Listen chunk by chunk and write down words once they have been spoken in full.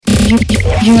You're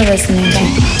listening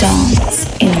to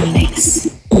Dance in the Mix.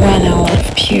 1 hour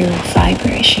of pure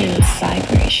vibration,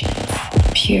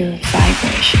 pure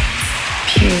vibration,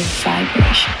 pure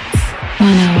vibration. 1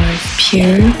 hour of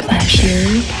pure pleasure,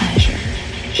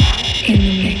 in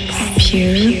the mix,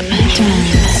 pure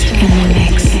dance in the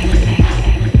mix.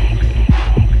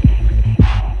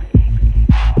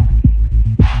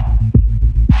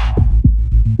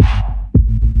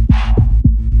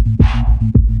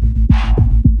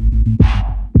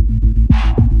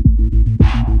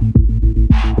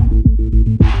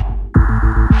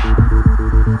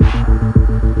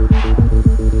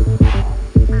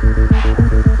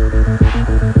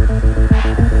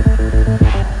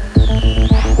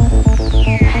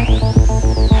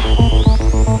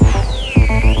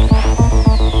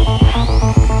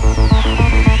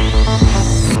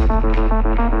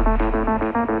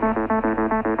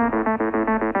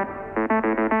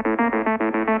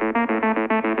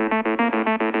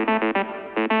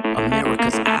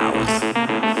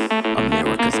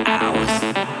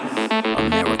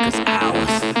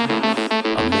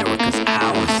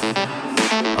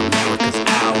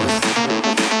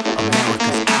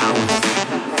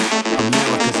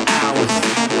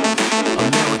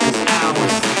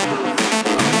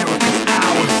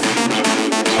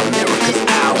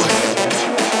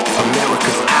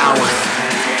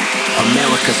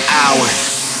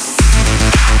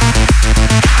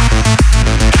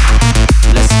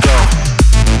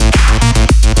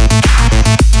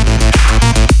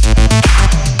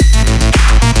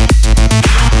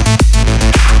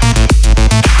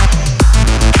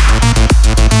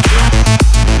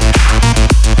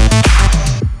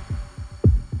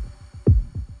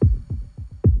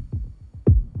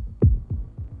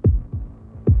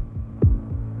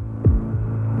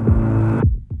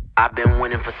 I've been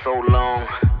winning for so long.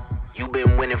 You've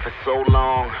been winning for so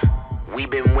long. We've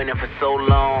been winning for so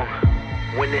long.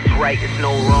 When it's right, it's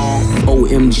no wrong.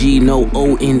 OMG, no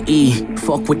ONE.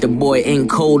 Fuck with the boy, ain't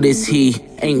cold as he.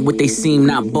 Ain't what they seem,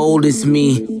 not bold as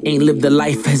me. Ain't lived a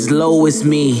life as low as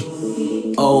me.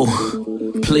 Oh,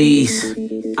 please.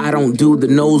 I don't do the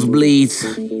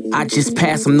nosebleeds. I just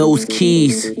pass them those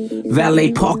keys.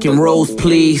 Valet parking rows,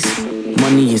 please.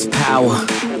 Money is power.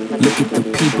 Look at the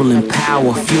people in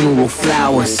power. Funeral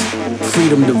flowers.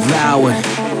 Freedom devoured.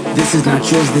 This is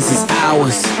not yours, this is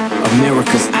ours.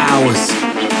 America's ours.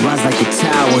 Rise like the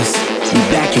towers. We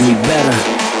back and we better.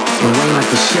 And rain like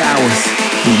the showers.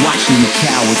 We watching you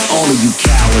cowards. All of you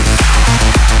cowards.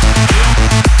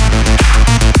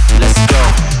 Let's go.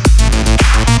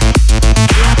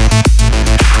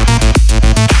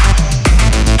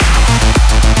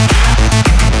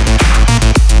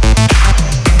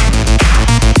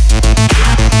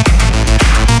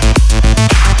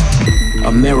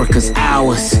 America's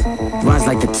ours, rise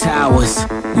like the towers.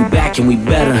 We back and we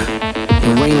better,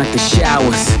 and rain like the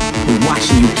showers. We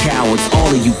watching you cowards, all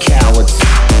of you cowards.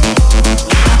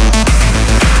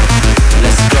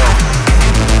 Let's go.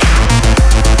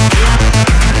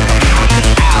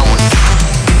 America's ours.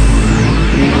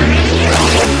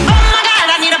 Oh my God,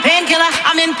 I need a painkiller.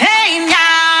 I'm in pain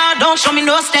now. Don't show me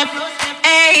no step.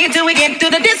 Hey, till we get to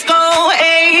the disco.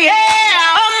 Hey,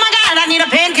 yeah. Oh my God, I need a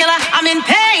painkiller. I'm in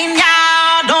pain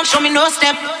now. Don't show me no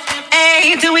step.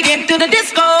 Hey, till we get to the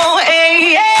disco.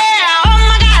 Hey, yeah. Oh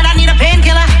my God, I need a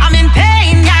painkiller. I'm in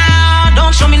pain now.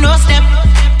 Don't show me no step.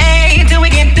 Hey, till we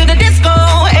get to the disco.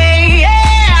 Hey,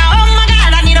 yeah. Oh my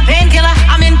God, I need a painkiller.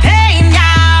 I'm in pain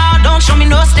now. Don't show me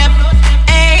no step.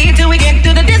 Hey, till we get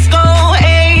to the disco.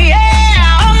 Hey,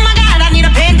 yeah. Oh my God, I need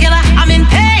a painkiller. I'm in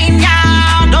pain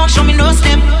now. Don't show me no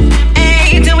step.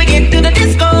 Hey, till we get to the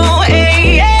disco.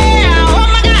 Hey, yeah. Oh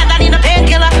my God, I need a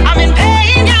painkiller. I'm in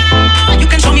pain now. You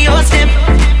can show me your step.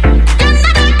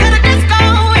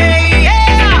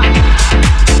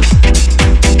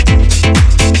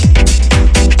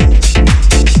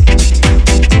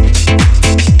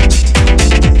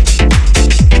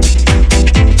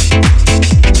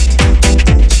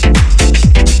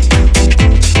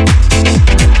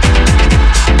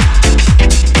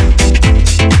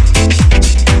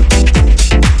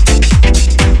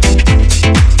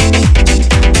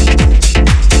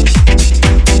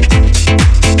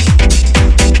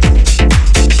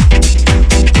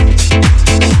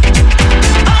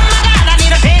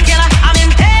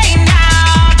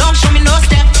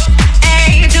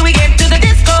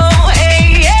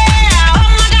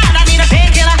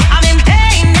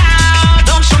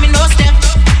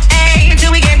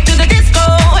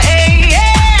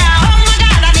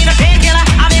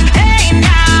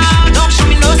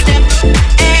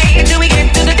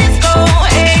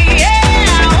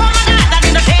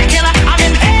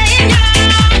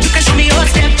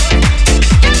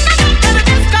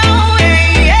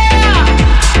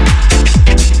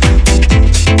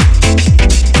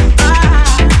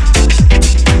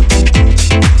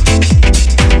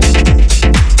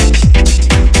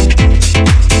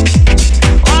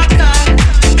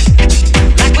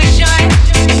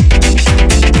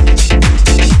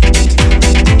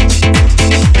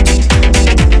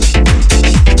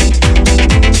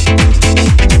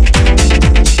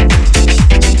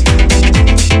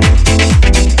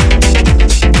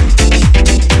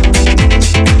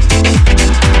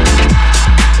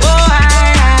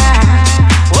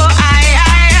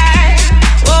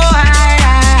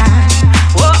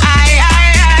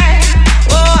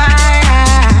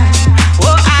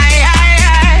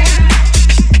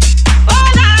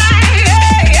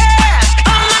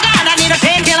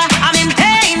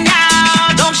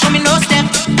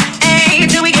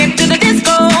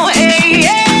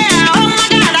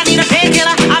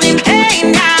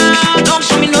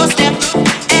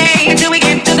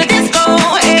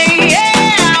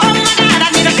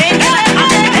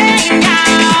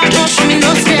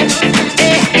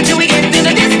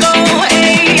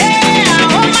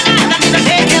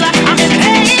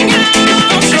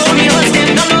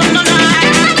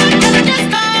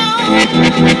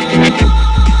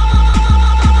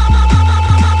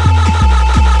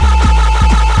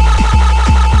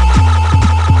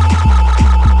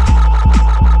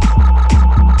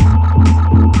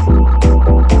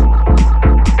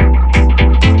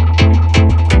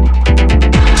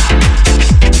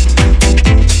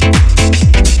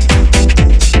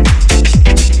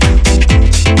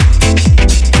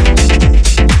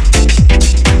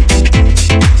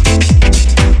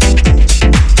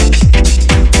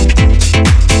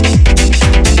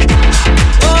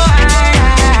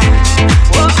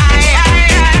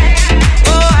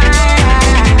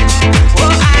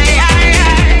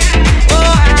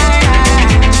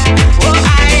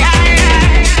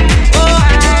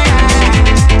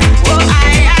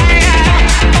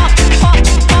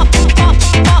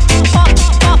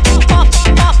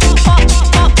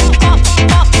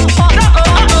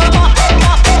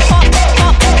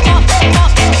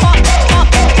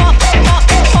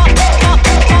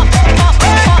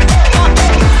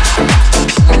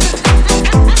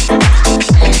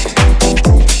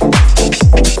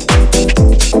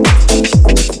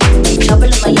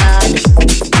 Trouble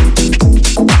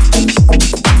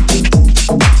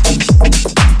in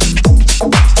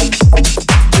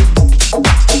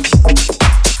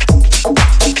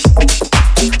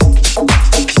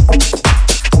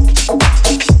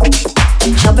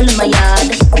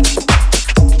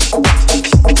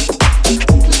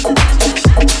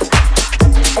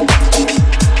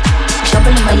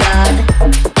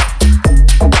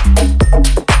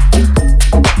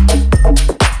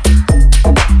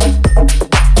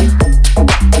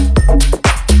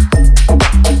yard.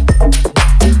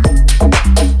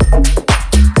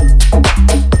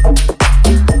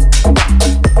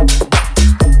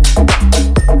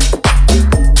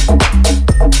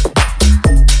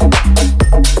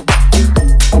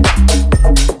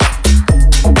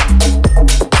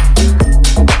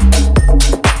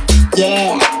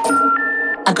 Yeah,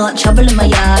 I got trouble in my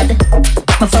yard.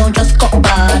 My phone just got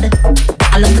barred.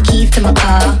 I lost the keys to my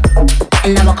car,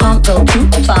 and now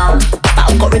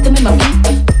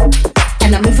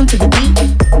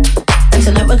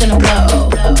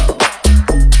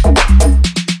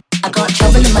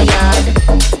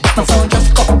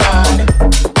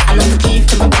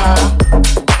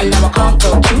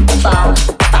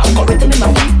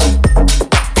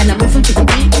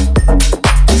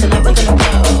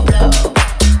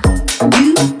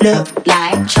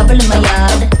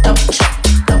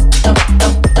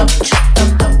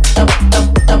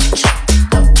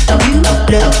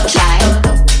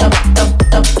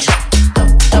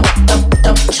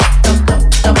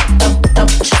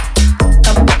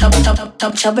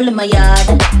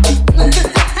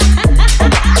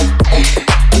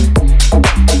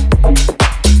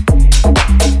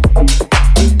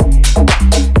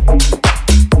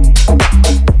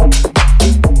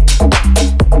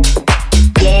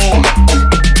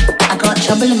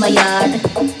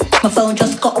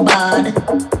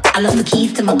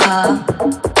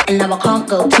I can't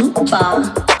go too far.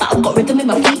 But I've got rhythm in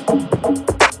my feet,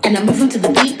 and I'm moving to the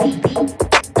beat.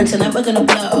 And tonight we're gonna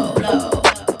blow. I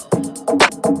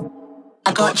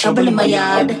got trouble in my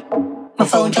yard. My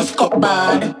phone just got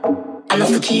barred. I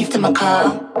lost the keys to my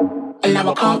car, and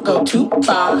now I can't go too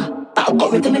far. But I've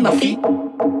got rhythm in my feet,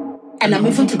 and I'm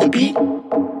moving to the beat.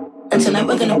 And tonight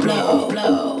we're gonna blow.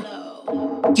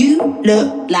 You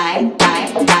look like.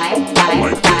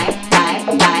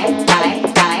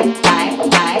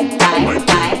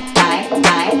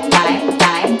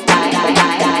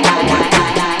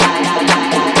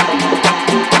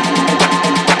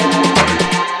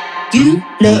 You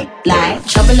look like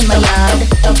trouble in my yard.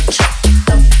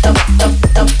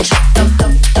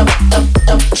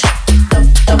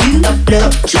 You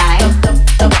look like.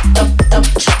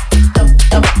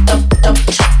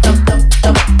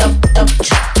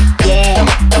 Yeah,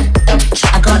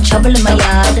 I got trouble in my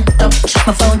yard.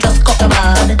 My phone just got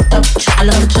barred. I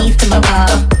lost the keys to my car,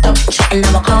 and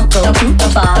now I can't go too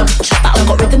far. But I've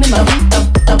got rhythm in my feet,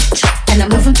 and I'm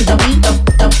moving to the beat.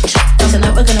 And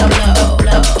tonight we're gonna blow.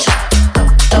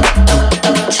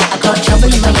 I got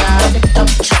trouble in my yard.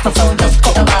 My phone just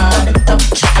got barred.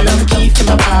 I lost the keys to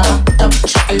my car,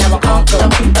 and now I can't go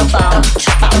too far.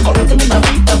 But I've got rhythm in my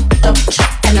feet,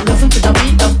 and I'm moving to the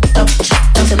beat.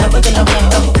 And tonight we're gonna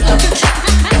blow.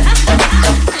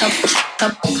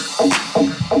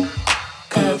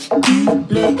 Cause you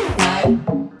look like.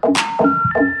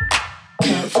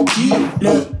 Cause you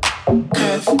look.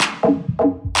 Cause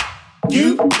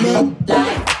you look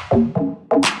like.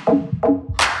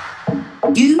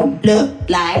 You look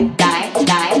like.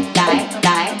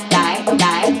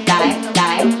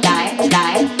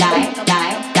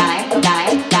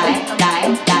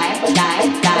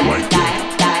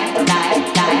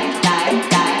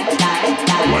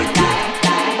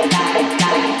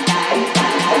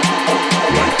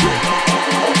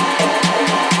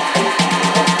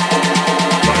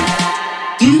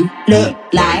 You look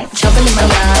like trouble in my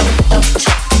yard.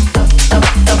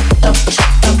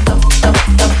 You look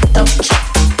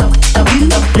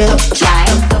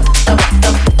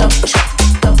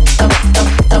like.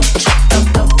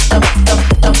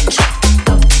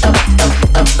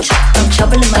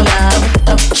 Trouble in my yard.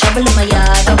 Trouble in my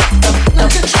yard.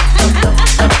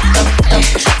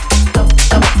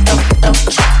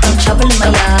 Trouble in my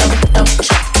yard.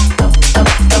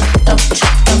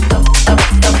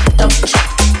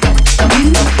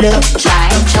 Look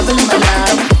like trouble in my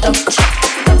yard.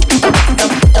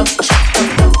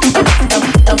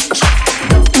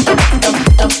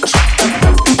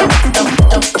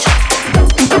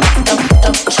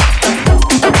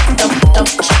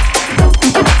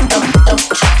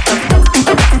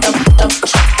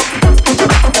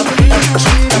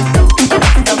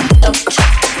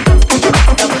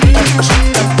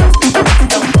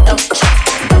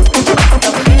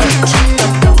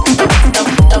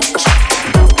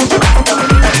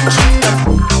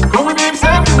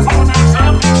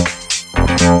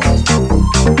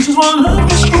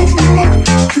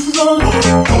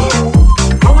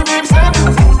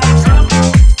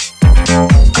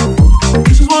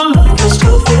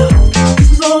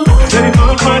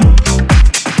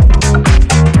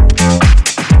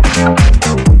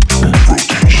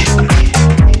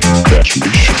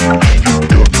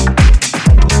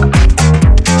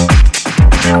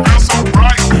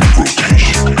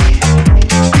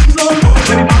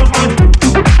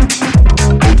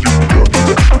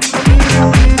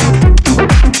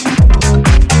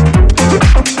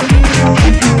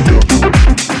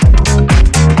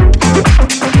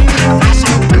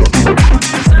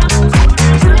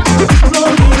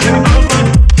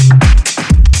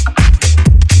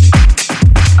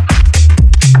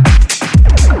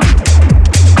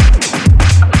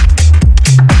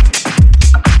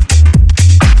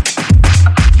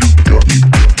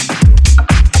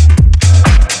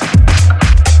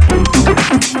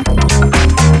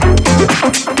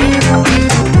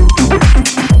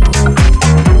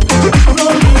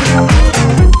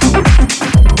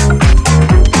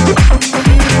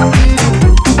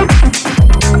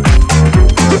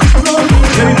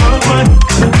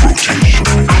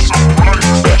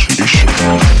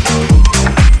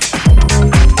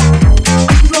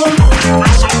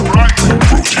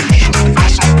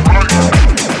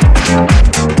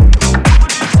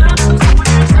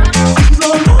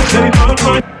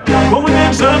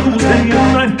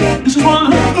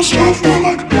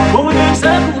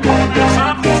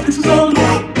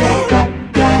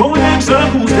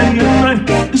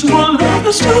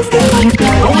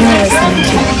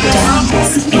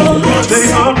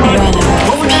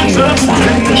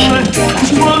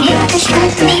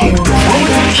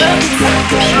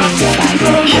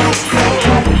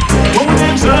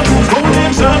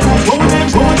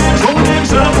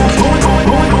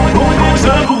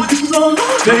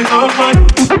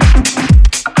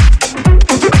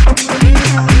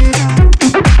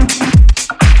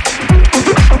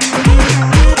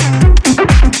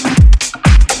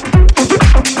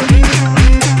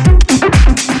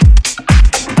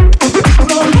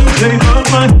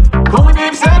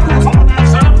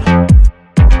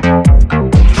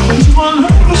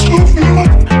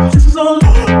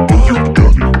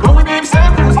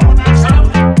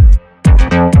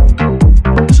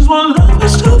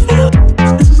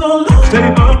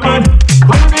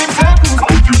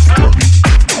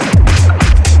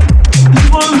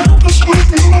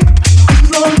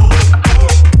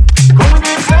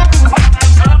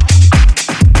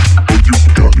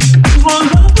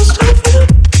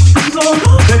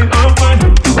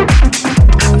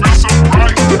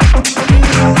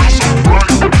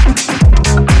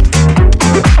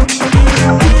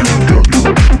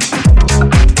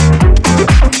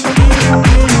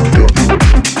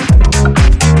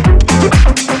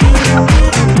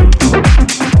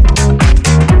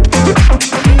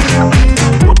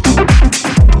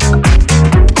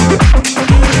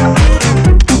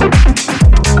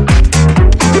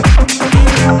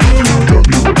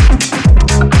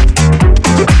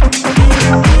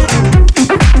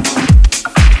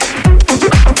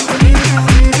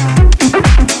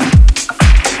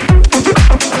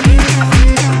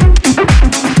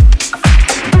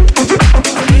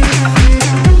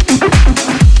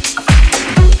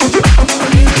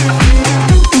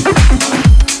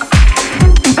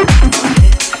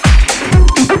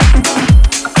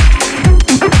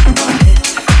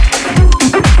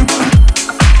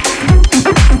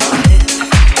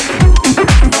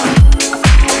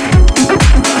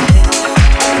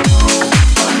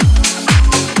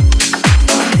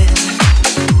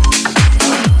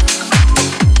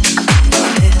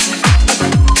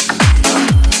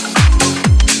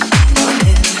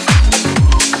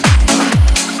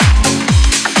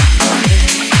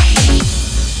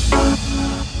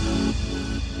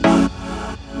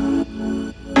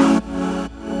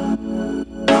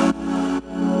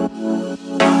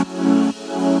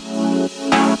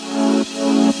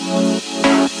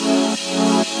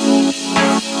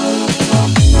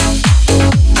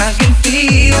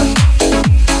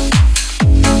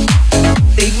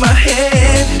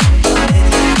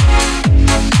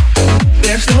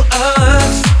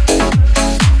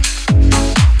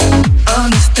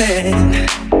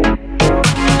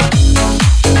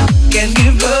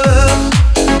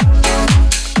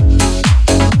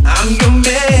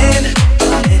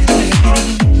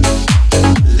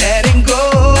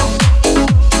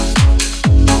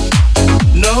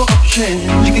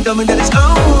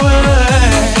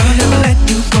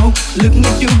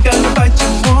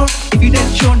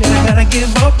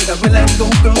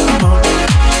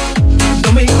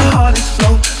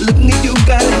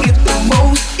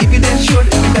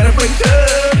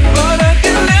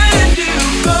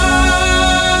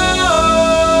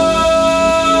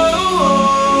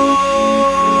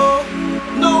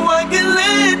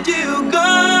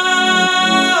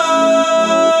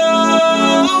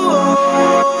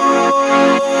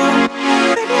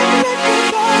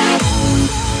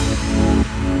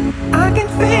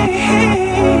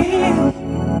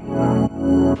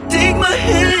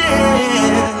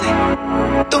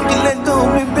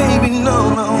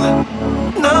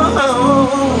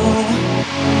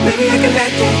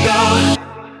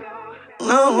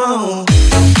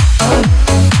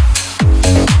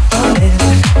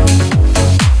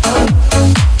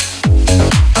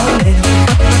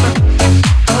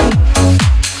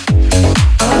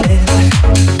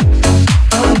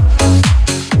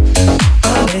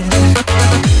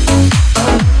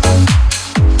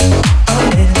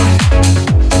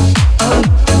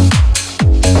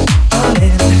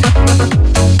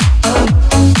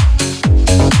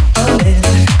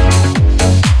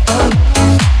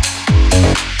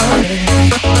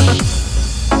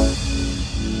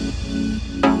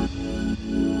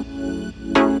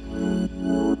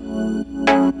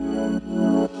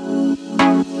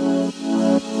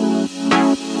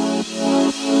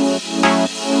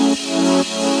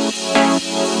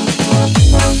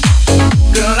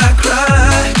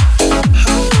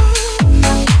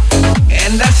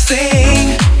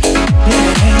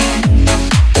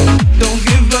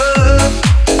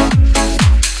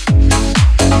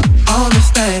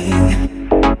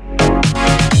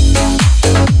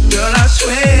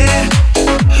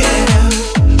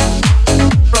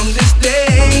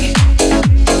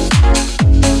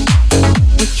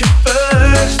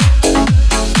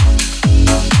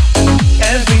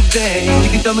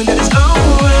 tell me that it's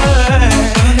alright.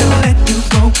 I'll never let you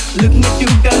go. Looking at you,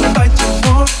 gotta fight you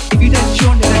more. If you that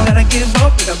sure that I gotta give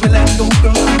up, but I will let go,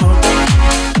 girl, come on.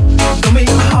 Don't make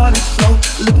my heart explode.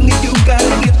 Looking at you, gotta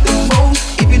give the most.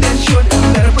 If you that sure that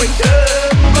you gotta break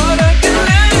up, but I can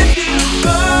let you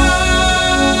go.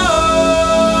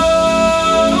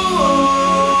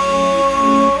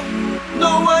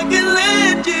 No, I can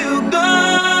let you go.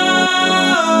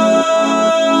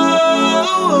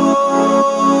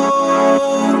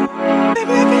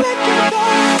 Baby, I can let you go.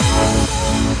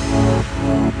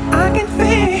 I can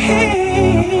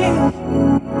feel.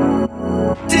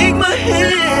 Take my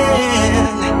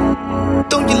hand.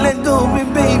 Don't you let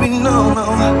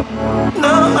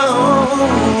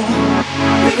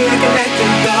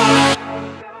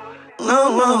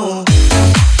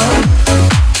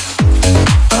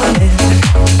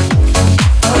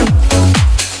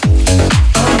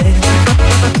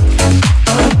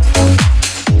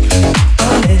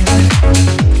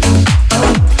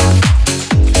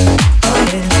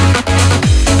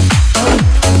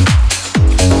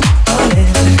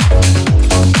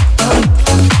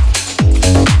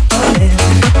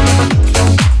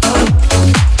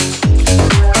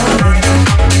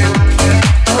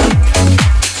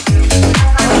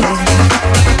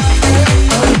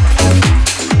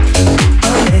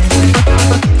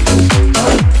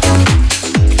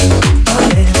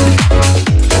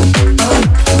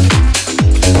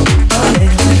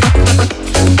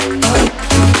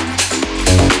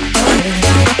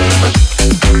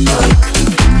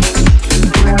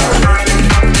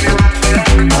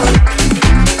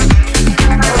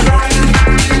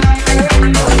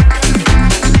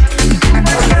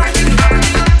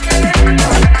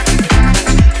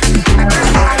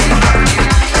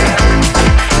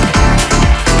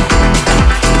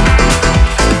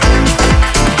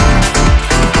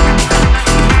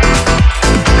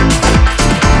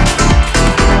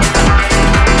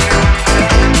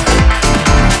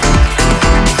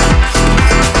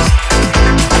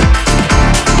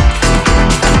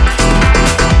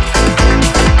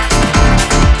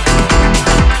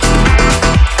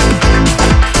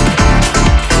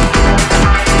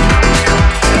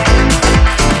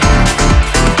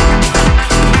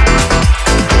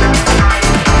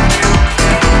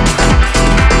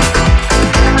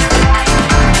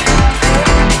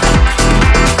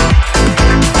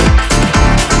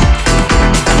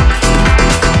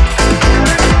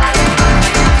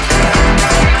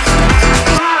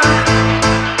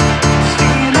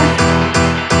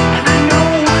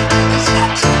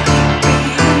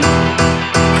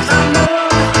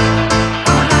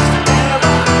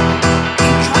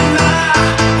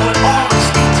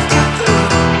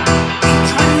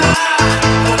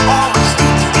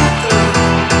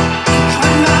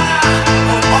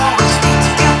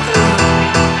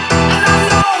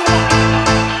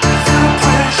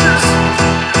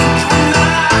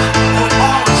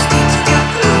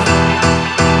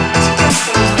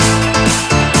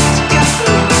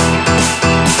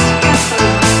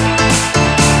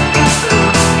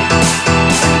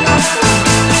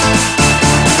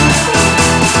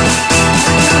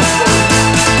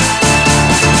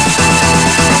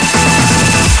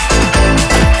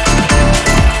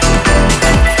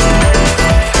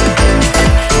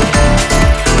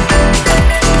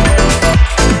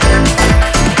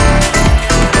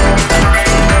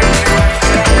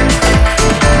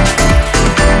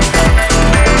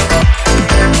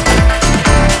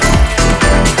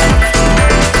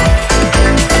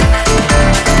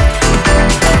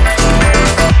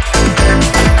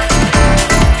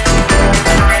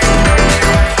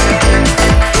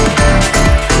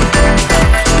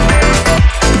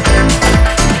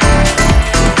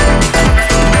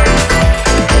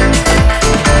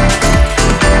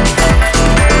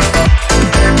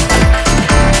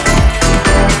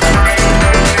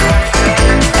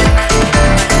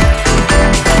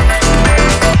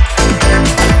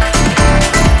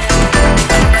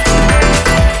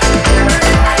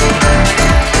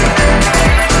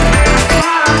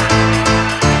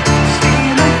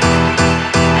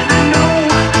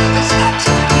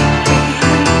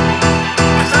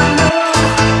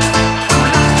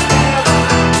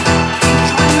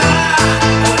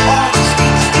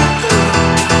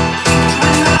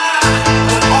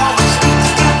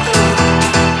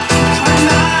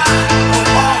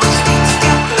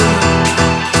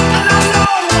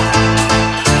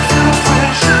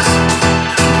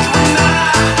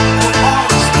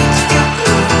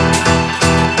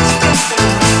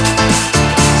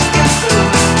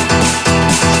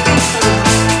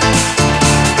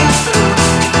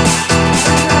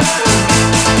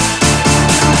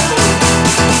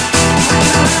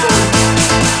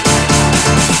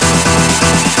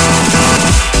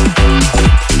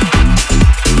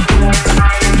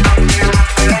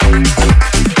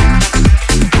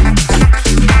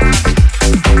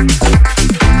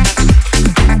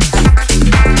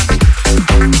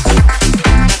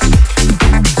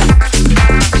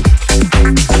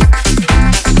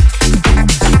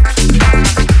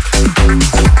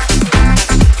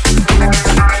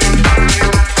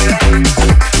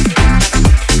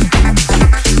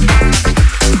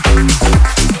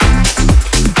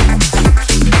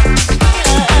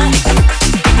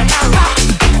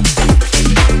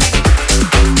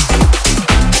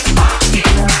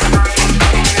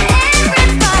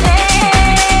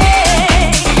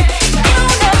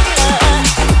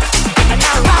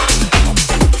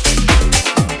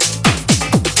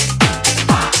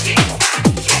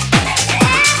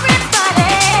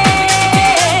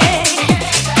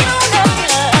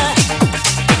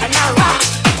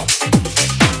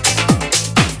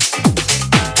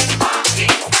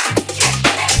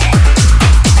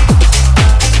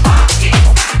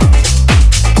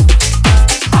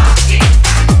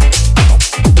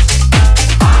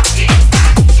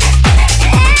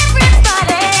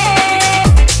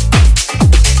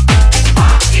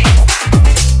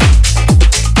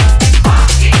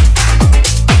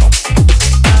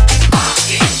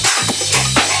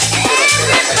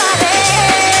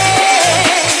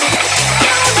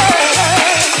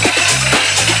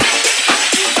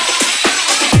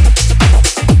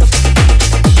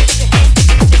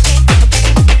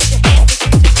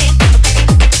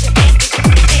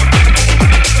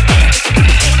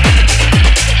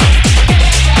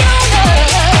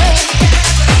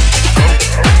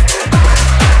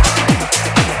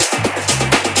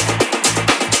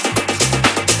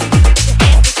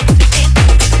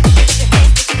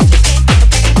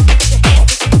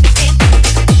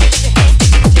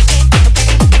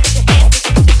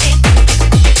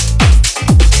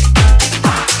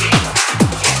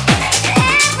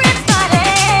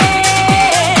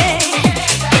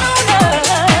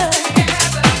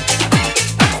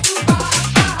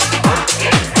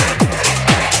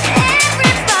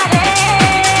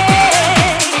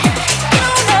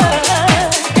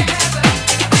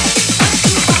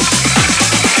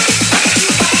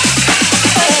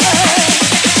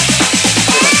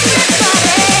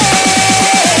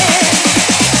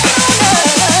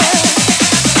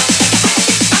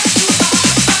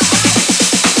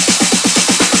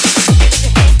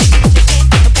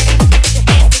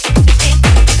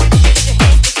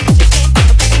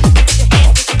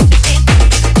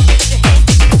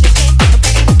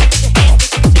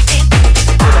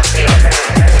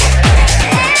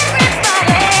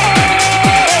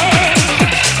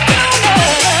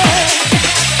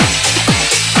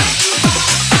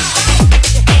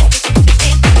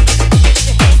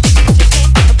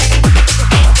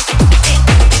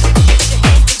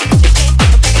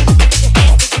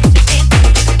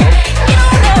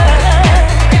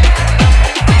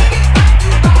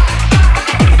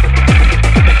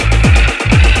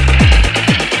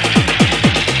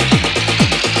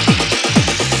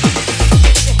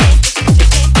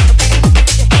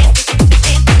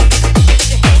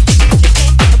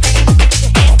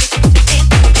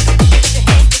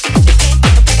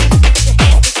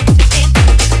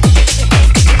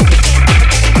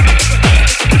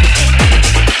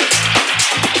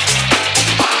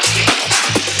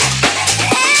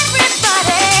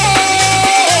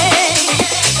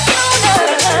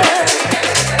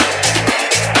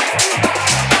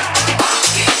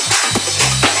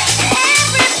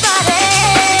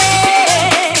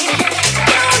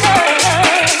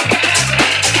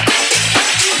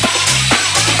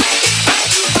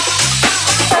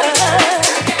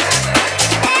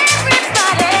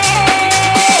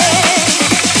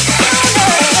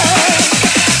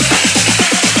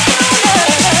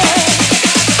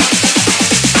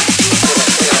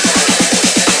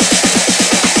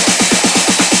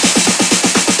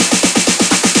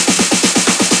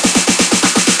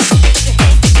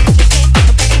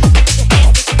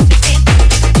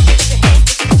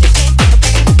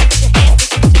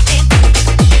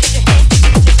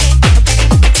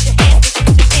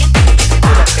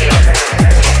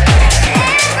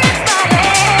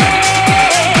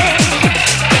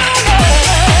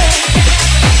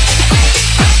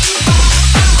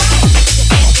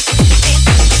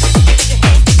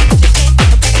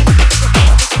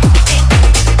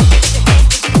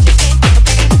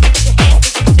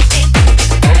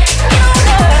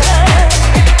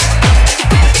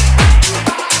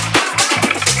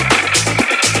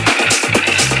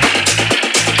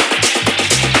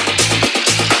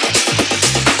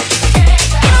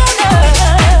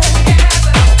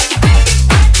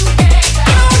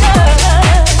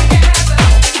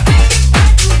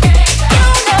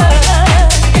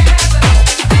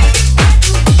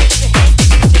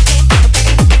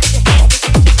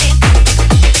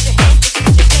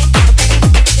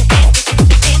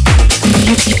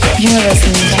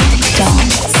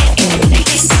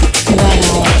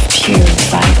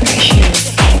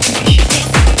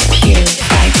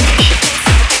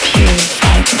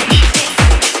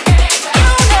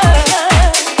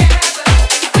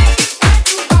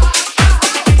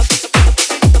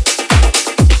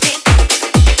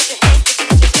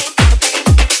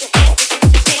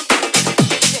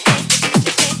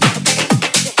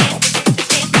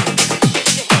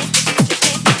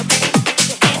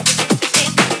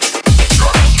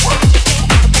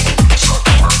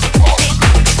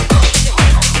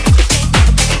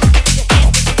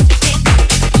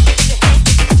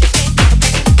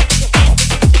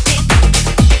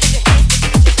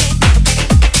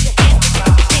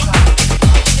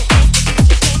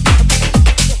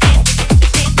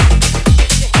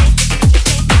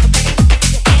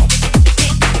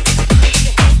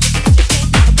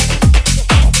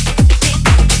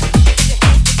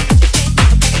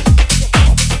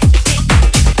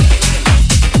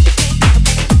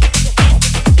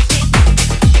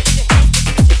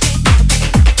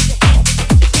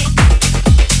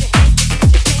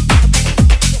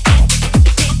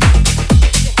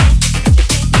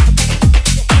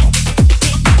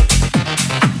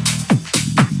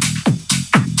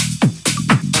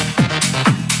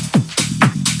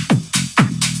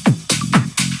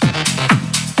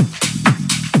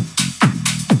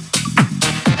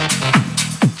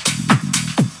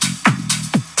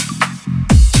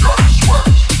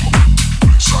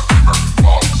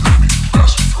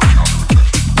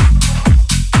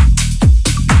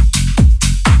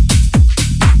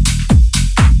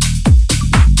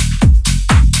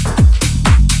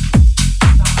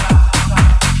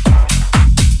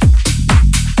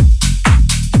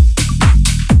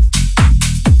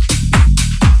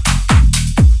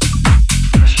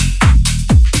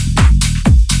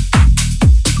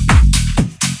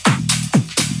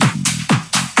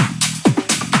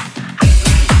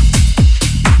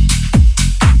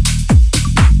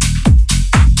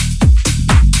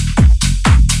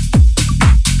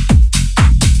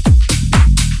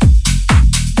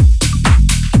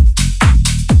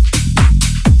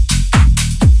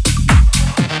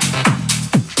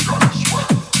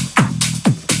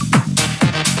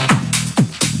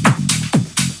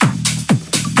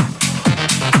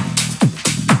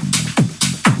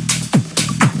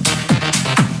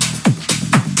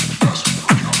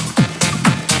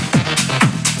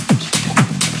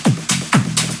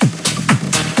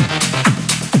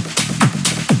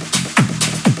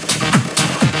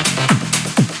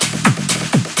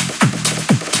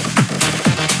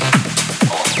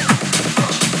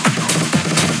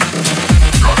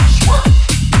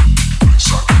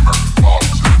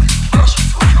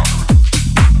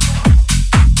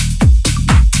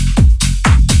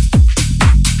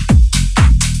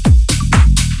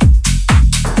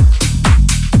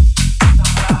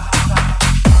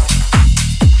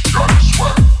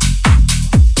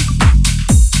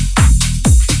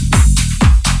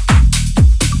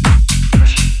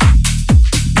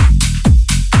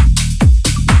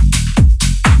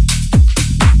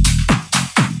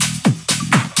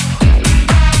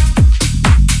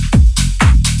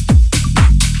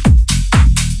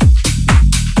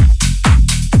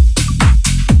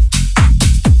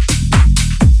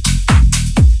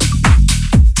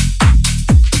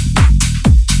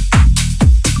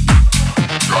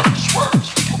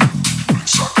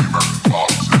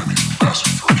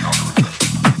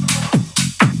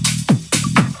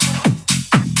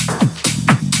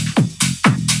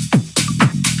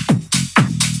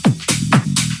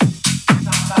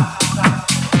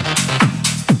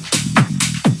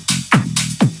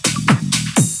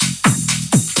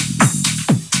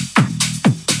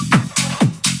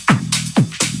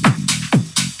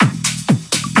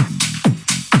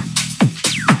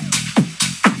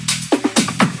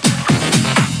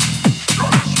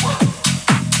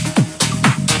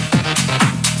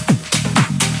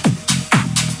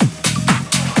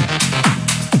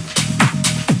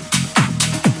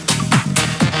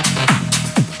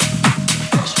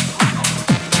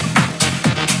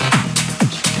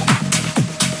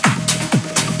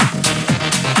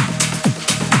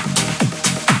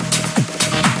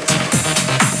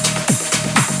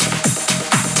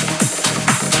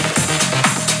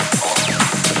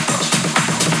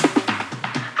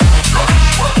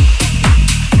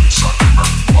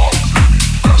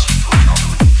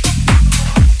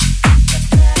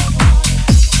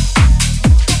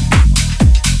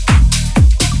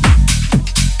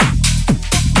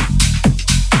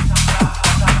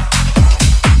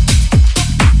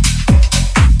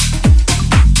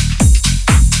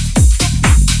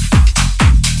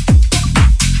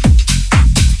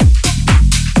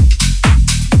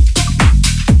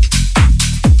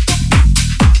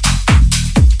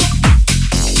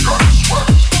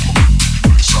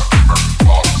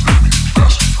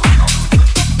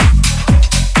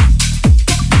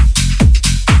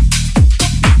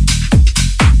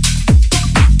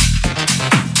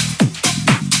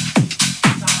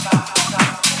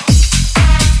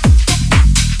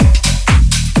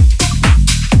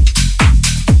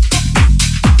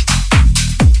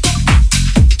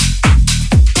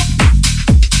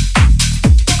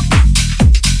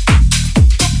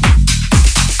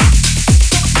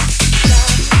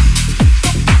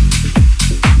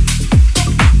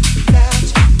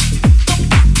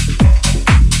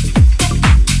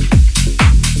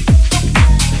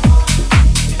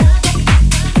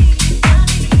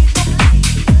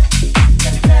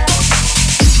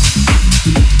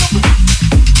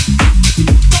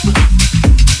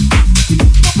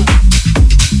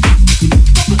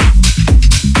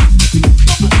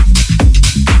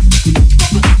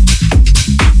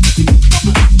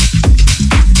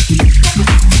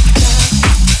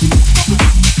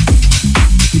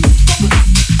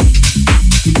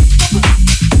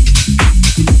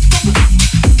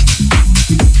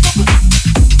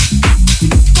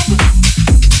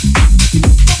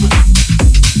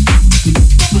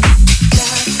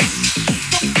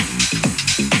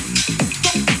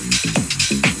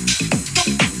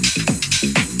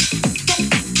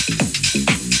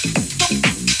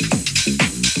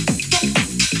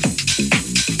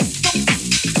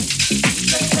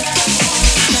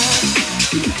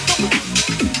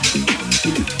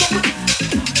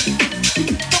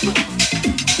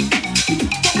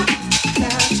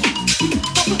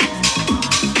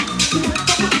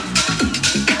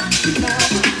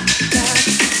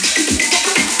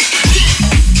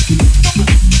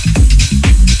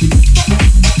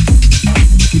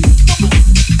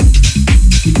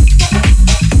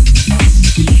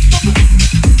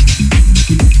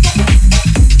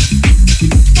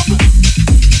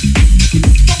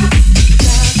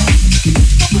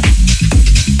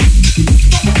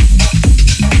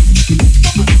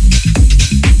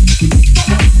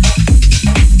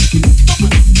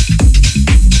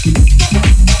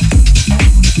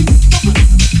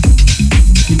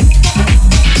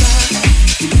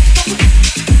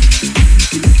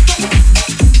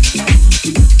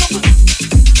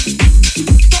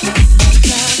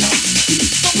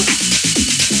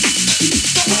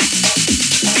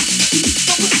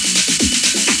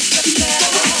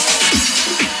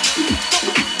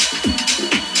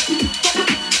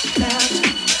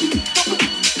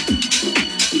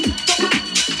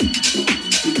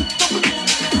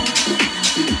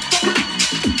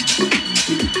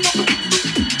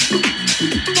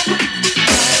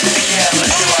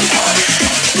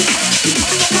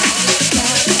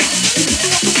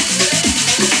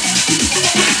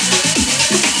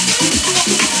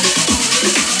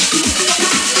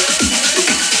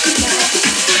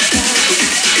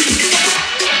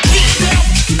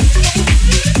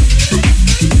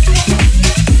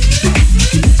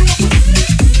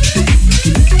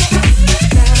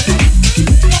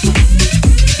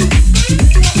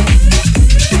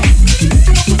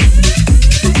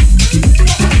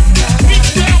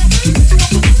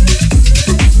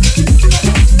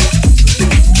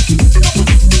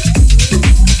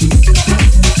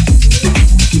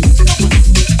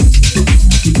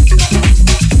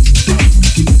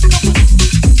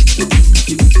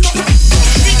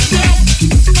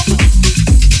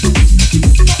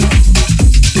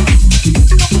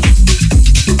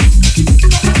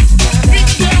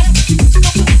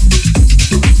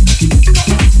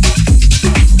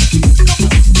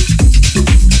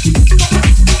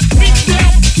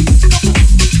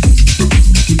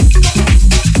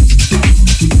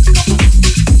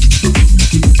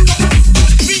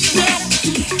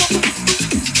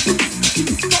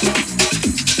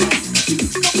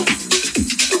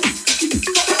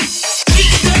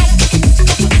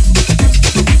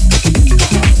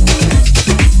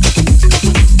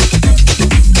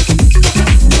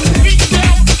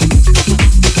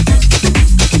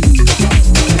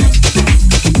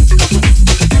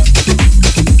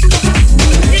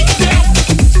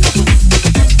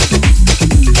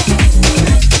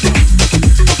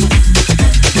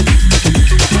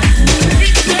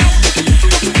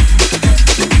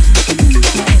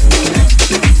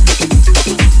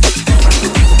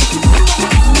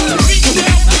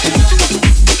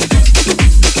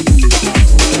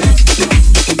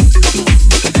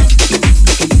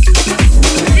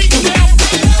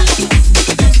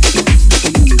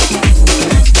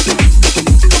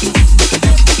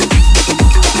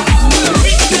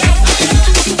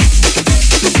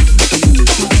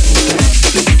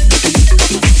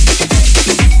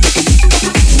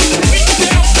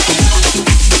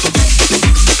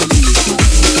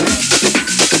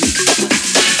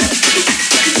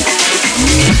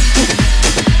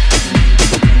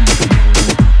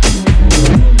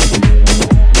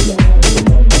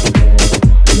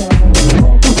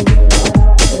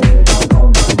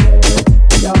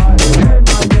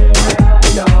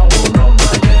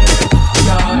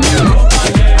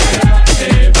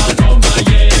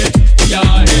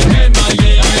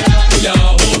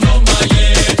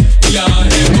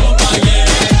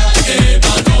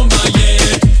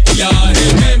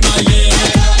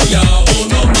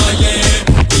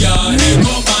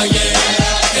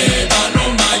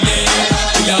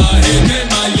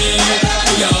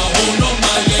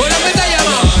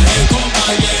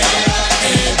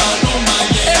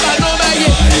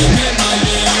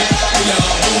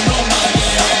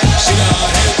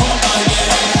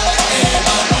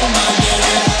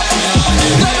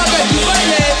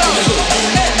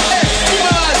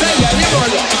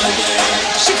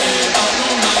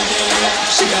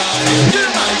Yeah.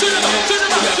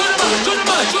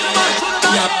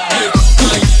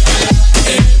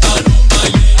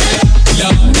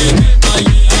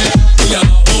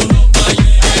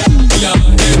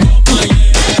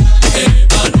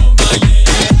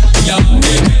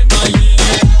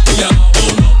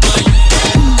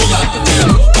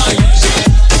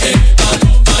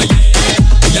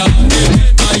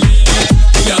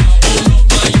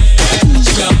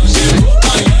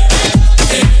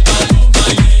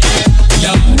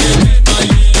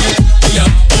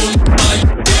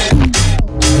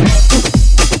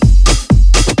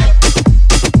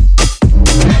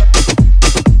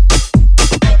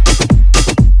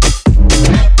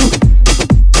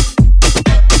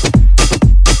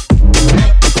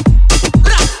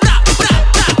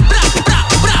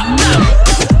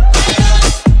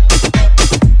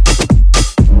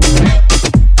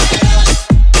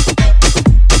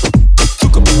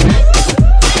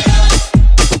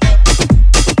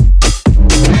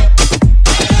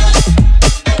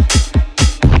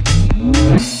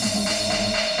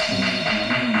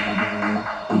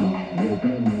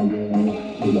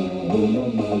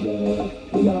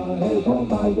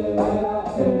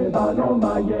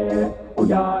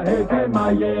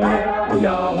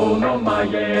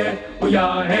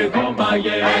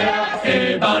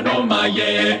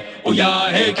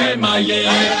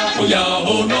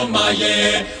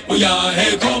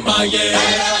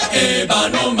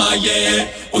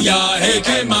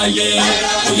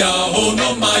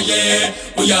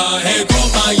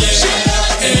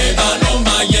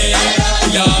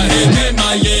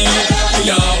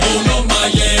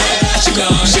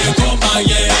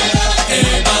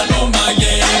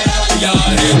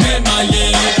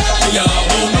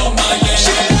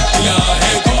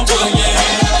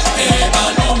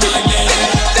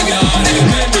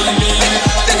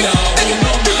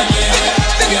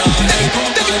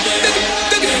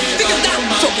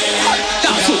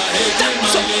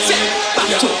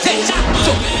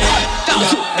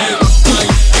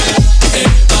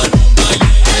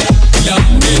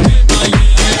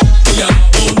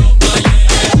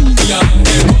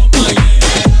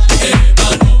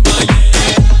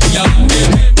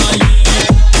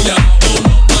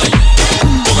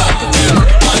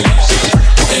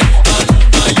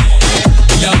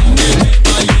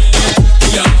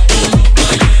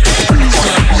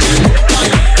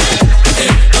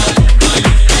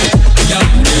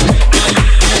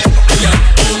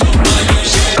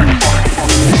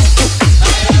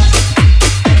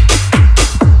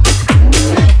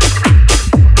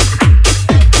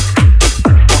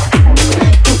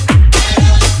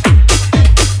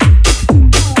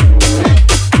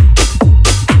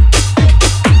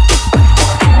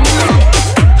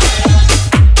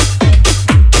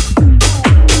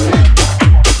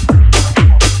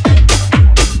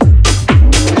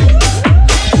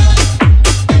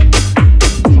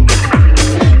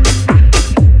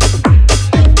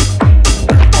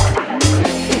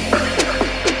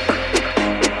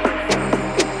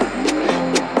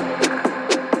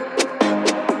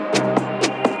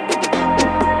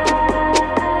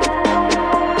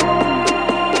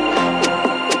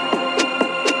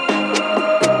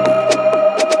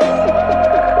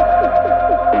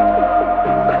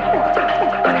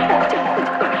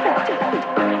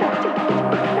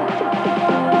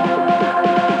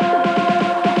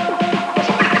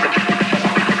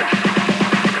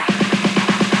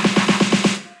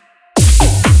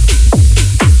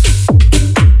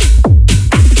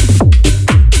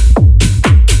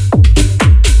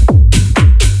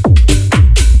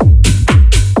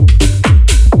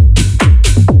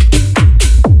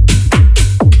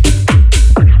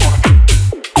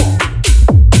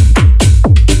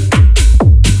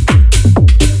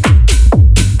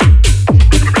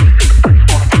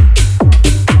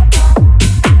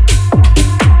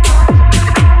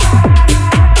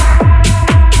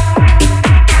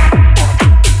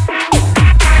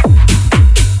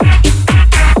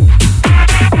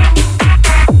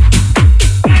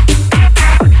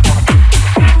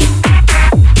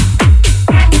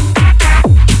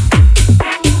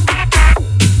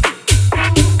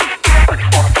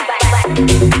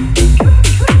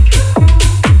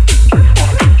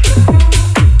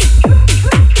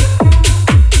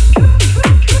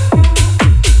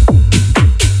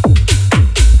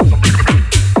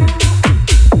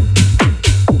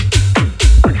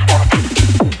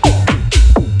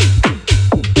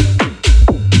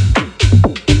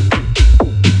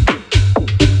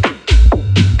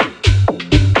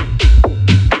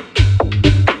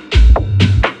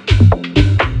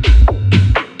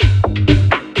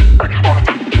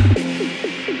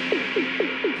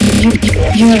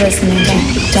 listening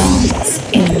to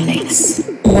Dance in the Mix.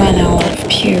 1 hour of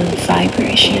pure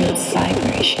vibrations,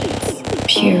 vibrations,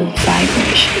 pure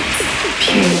vibrations,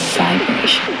 pure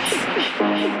vibrations.